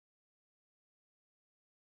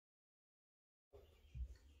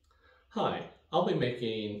Hi, I'll be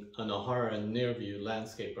making an Ohara near view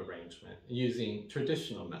landscape arrangement using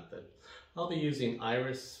traditional method. I'll be using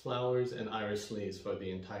iris flowers and iris leaves for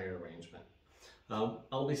the entire arrangement.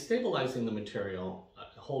 I'll be stabilizing the material,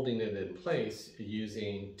 holding it in place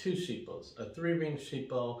using two sheet bows, a 3-ring sheet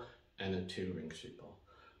bow and a 2-ring sheet bow.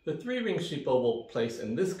 The 3-ring sheet bow we'll place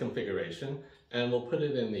in this configuration and we'll put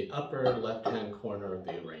it in the upper left-hand corner of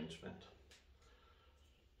the arrangement.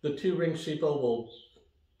 The 2-ring sheet bow will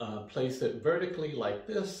place it vertically like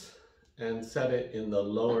this and set it in the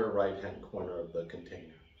lower right-hand corner of the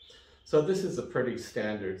container. So this is a pretty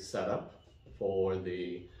standard setup for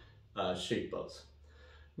the sheet bows.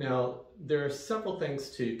 Now, there are several things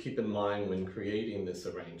to keep in mind when creating this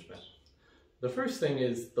arrangement. The first thing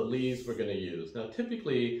is the leaves we're going to use. Now,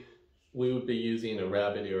 typically, we would be using a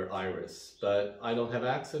rabbit ear iris, but I don't have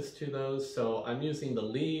access to those, so I'm using the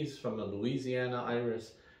leaves from a Louisiana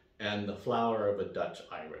iris and the flower of a Dutch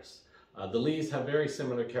iris. The leaves have very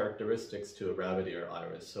similar characteristics to a rabbit ear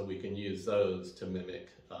iris, so we can use those to mimic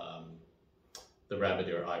the rabbit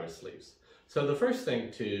ear iris leaves. So the first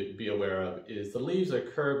thing to be aware of is the leaves are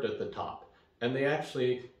curved at the top, and they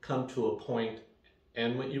actually come to a point,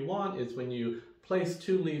 and what you want is when you place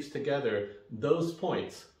two leaves together, those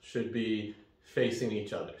points should be facing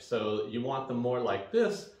each other. So you want them more like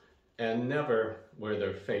this, and never where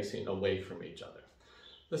they're facing away from each other.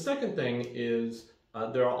 The second thing is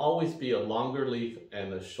there will always be a longer leaf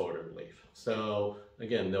and a shorter leaf. So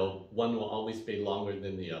again, one will always be longer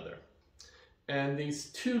than the other. And these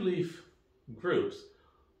two leaf groups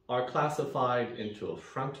are classified into a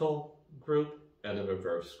frontal group and a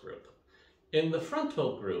reverse group. In the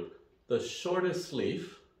frontal group, the shortest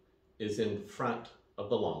leaf is in front of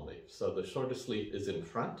the long leaf. So the shortest leaf is in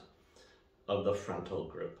front of the frontal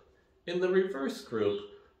group. In the reverse group,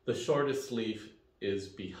 the shortest leaf is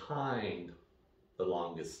behind the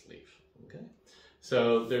longest leaf, okay?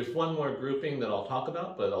 So there's one more grouping that I'll talk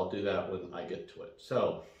about, but I'll do that when I get to it.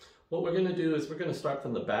 So what we're gonna do is we're gonna start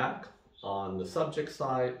from the back on the subject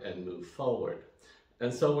side and move forward.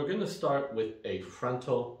 And so we're gonna start with a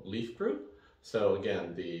frontal leaf group. So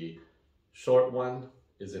again, the short one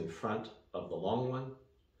is in front of the long one.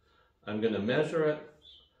 I'm gonna measure it,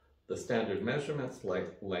 the standard measurements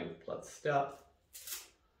like length plus step,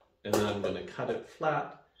 and then I'm going to cut it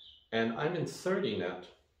flat, and I'm inserting it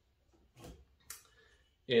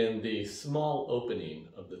in the small opening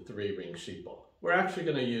of the 3-ring sheet bow. We're actually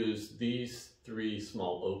going to use these 3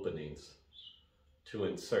 small openings to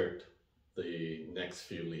insert the next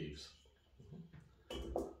few leaves.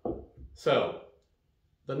 So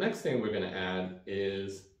the next thing we're going to add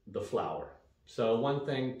is the flower. So one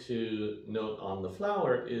thing to note on the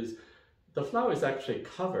flower is actually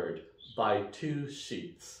covered by 2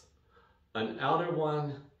 sheaths. An outer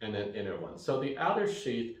one and an inner one. So the outer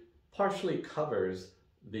sheath partially covers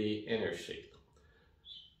the inner sheath.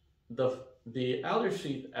 The outer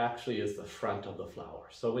sheath actually is the front of the flower.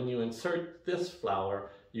 So when you insert this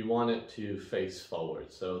flower, you want it to face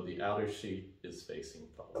forward. So the outer sheath is facing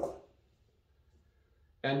forward.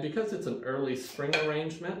 And because it's an early spring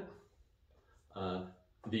arrangement,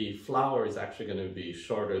 the flower is actually going to be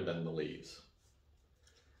shorter than the leaves.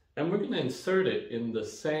 And we're going to insert it in the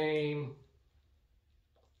same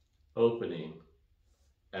opening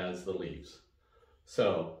as the leaves.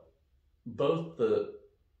 So both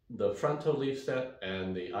the frontal leaf set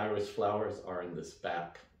and the iris flowers are in this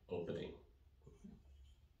back opening.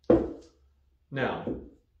 Now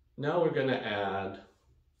we're going to add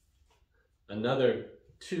another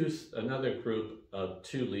group of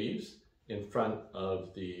 2 leaves in front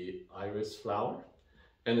of the iris flower.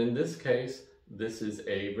 And in this case, this is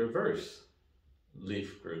a reverse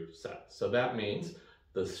leaf group set. So that means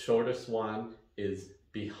the shortest one is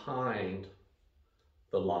behind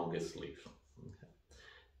the longest leaf. Okay.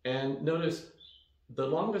 And notice the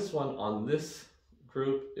longest one on this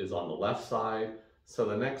group is on the left side. So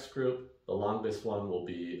the next group, the longest one will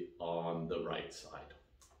be on the right side.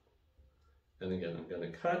 And again, I'm going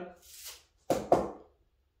to cut.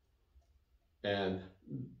 And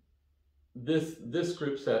this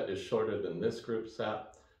group set is shorter than this group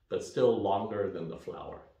set, but still longer than the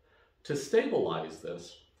flower. To stabilize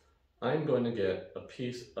this, I'm going to get a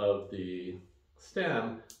piece of the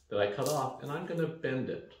stem that I cut off, and I'm going to bend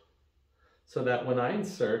it so that when I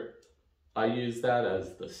insert, I use that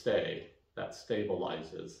as the stay that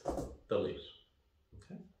stabilizes the leaf.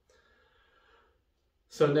 Okay.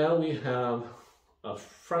 So now we have a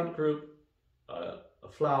front group, a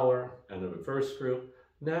flower, and a reverse group.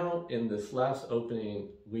 Now in this last opening,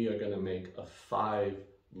 we are going to make a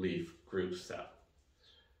 5-leaf group set.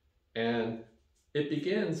 And it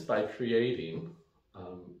begins by creating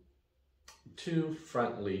two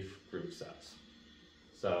front leaf group sets.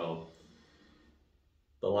 So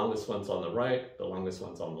the longest one's on the right, the longest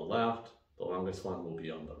one's on the left, the longest one will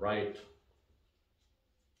be on the right.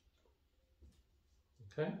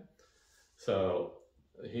 Okay, so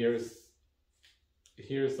here's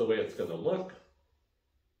the way it's going to look.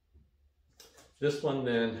 This one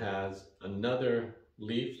then has another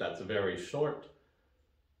leaf that's very short,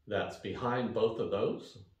 that's behind both of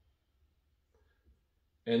those.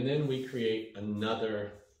 And then we create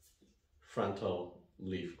another frontal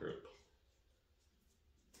leaf group.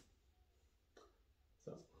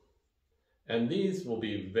 So, and these will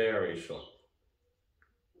be very short.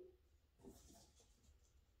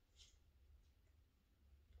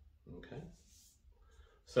 Okay.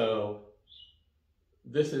 So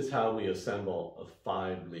this is how we assemble a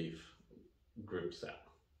 5-leaf group set.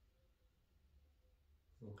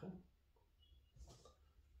 Okay.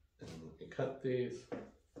 And let me cut these.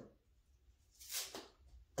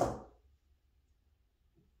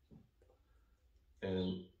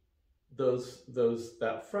 And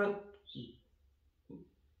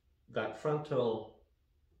that frontal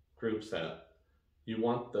group set, you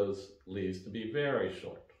want those leaves to be very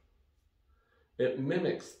short. It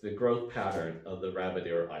mimics the growth pattern of the rabbit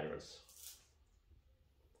ear iris.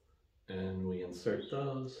 And we insert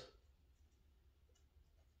those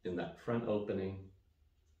in that front opening.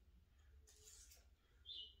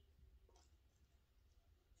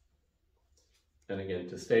 And again,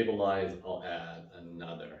 to stabilize, I'll add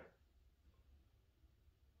another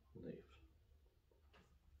leaf.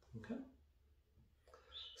 Okay.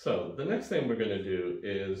 So the next thing we're going to do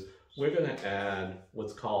is we're going to add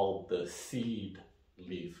what's called the seed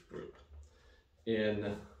leaf group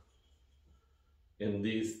in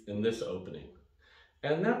this opening.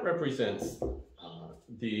 And that represents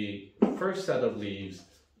the first set of leaves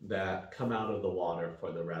that come out of the water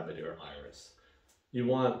for the rabbit ear iris. You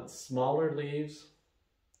want smaller leaves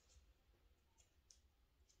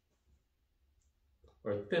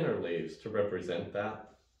or thinner leaves to represent that.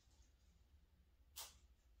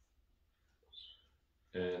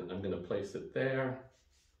 And I'm going to place it there.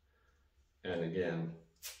 And again,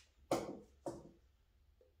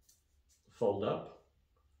 fold up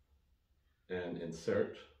and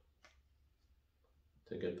insert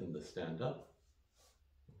to get them to stand up.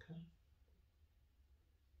 Okay.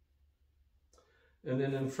 And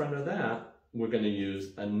then in front of that, we're going to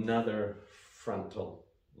use another frontal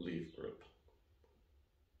leaf group.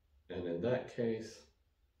 And in that case,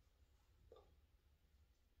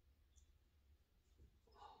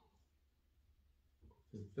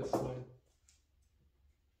 this way.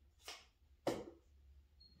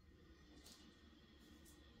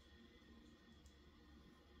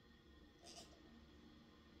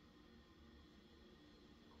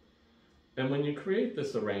 And when you create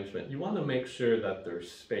this arrangement, you want to make sure that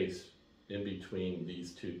there's space in between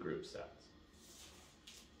these two group sets.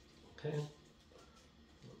 Okay,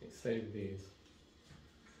 let me save these.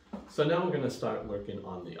 So now we're going to start working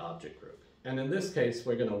on the object group. And in this case,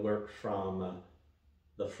 we're going to work from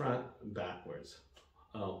the front backwards.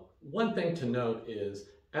 One thing to note is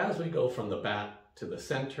as we go from the back to the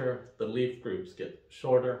center, the leaf groups get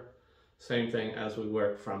shorter. Same thing as we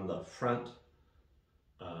work from the front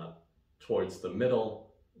towards the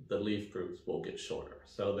middle, the leaf groups will get shorter.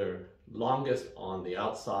 So they're longest on the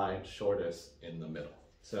outside, shortest in the middle.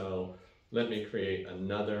 So let me create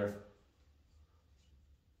another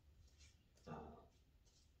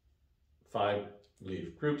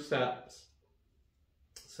 5-leaf group set.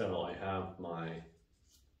 So I have my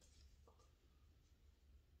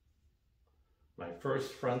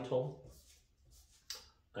first frontal.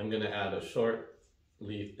 I'm going to add a short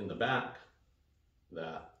leaf in the back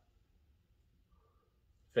that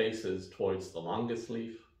faces towards the longest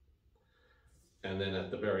leaf. And then at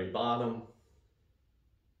the very bottom,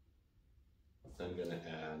 I'm going to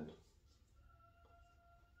add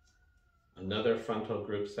another frontal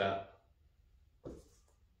group set like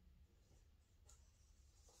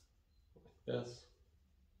this.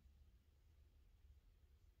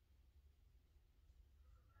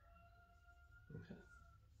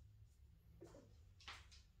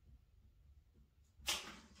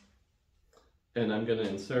 And I'm going to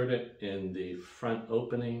insert it in the front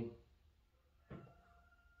opening.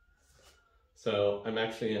 So I'm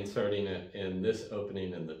actually inserting it in this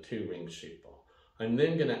opening in the 2-ring sheep ball. I'm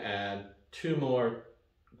then going to add 2 more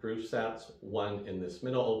group sets, one in this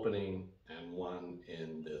middle opening and one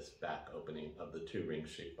in this back opening of the 2-ring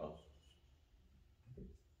sheep ball.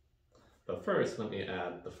 But first, let me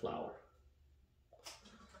add the flower.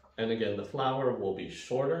 And again, the flower will be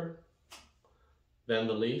shorter than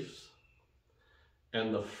the leaves.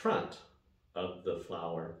 And the front of the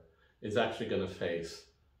flower is actually going to face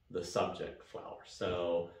the subject flower.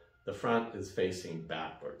 So the front is facing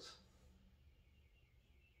backwards.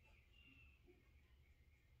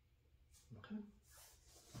 Okay.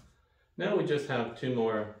 Now we just have two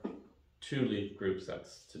more two-leaf group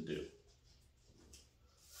sets to do.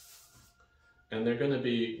 And they're going to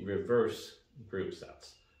be reverse group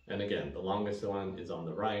sets. And again, the longest one is on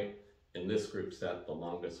the right. In this group set, the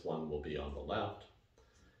longest one will be on the left.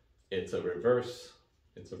 It's a reverse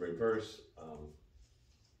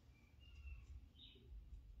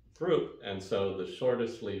group, and so the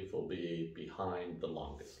shortest leaf will be behind the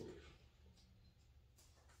longest leaf.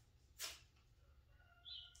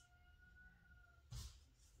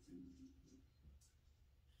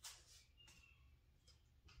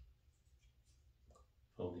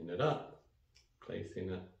 Folding it up,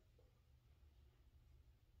 placing it.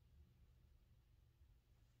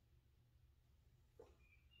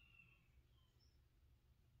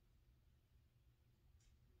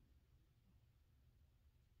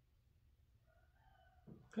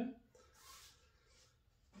 Okay.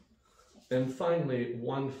 And finally,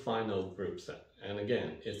 one final group set. And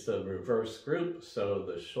again, it's a reverse group, so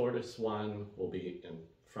the shortest one will be in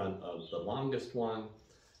front of the longest one.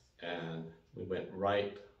 And we went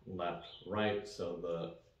right, left, right, so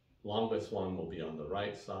the longest one will be on the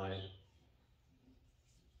right side.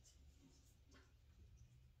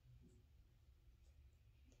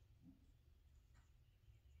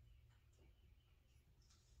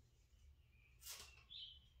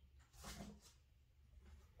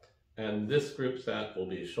 And this group set will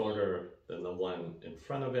be shorter than the one in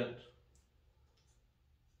front of it.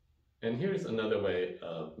 And here's another way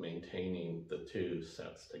of maintaining the two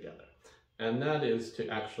sets together. And that is to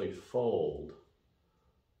actually fold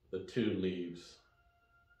the two leaves,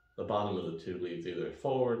 the bottom of the two leaves, either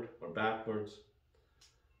forward or backwards.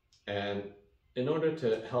 And in order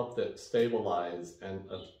to help it stabilize and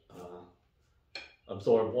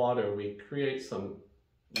absorb water, we create some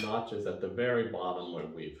notches at the very bottom where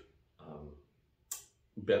we've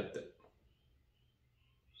bent it.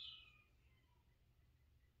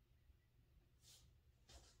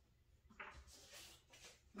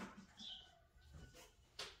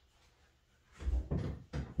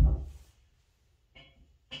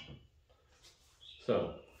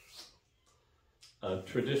 So, a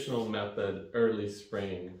traditional method, early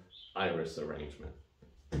spring iris arrangement.